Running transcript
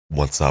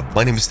What's up,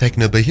 my name is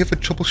Technoba here for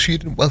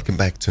Troubleshoot and welcome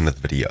back to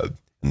another video.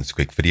 In this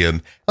quick video,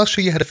 I'll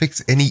show you how to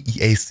fix any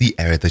EAC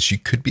error that you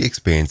could be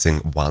experiencing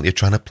while you're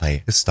trying to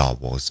play a Star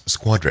Wars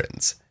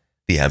Squadrons.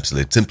 The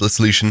absolute simplest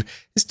solution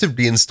is to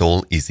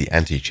reinstall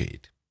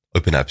EasyAntiCheat.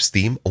 Open up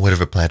Steam or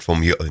whatever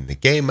platform you own the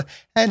game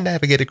and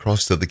navigate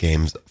across to the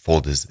game's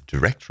folders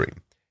directory.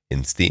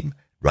 In Steam,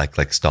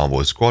 right-click Star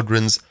Wars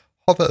Squadrons,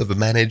 hover over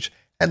Manage,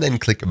 and then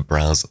click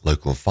Browse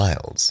Local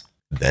Files.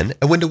 Then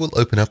a window will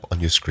open up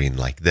on your screen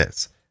like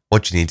this.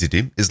 What you need to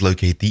do is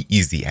locate the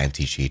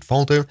EasyAntiCheat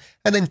folder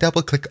and then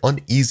double-click on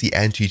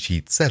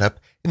EasyAntiCheat Setup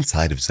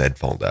inside of said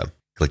folder.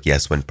 Click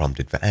Yes when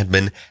prompted for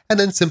admin, and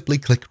then simply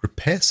click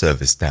Repair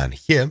Service down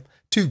here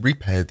to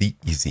repair the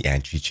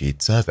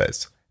EasyAntiCheat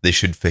service. This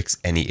should fix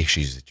any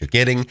issues that you're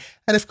getting,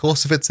 and of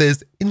course if it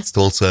says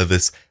Install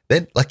Service,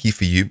 then lucky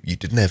for you, you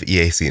didn't have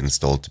EAC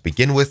installed to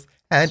begin with,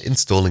 and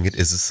installing it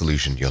is a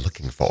solution you're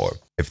looking for.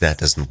 If that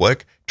doesn't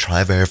work,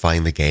 try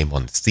verifying the game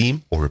on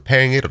Steam or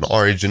repairing it on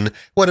Origin,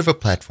 whatever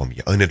platform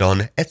you own it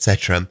on,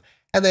 etc.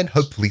 And then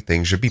hopefully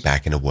things should be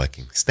back in a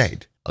working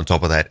state. On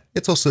top of that,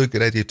 it's also a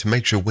good idea to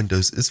make sure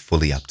Windows is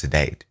fully up to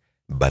date.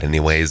 But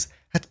anyways,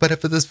 that's about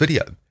it for this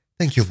video.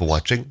 Thank you for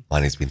watching. My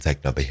name's been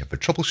Technoba here for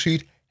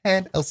Troubleshoot,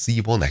 and I'll see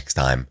you all next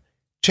time.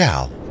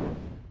 Ciao!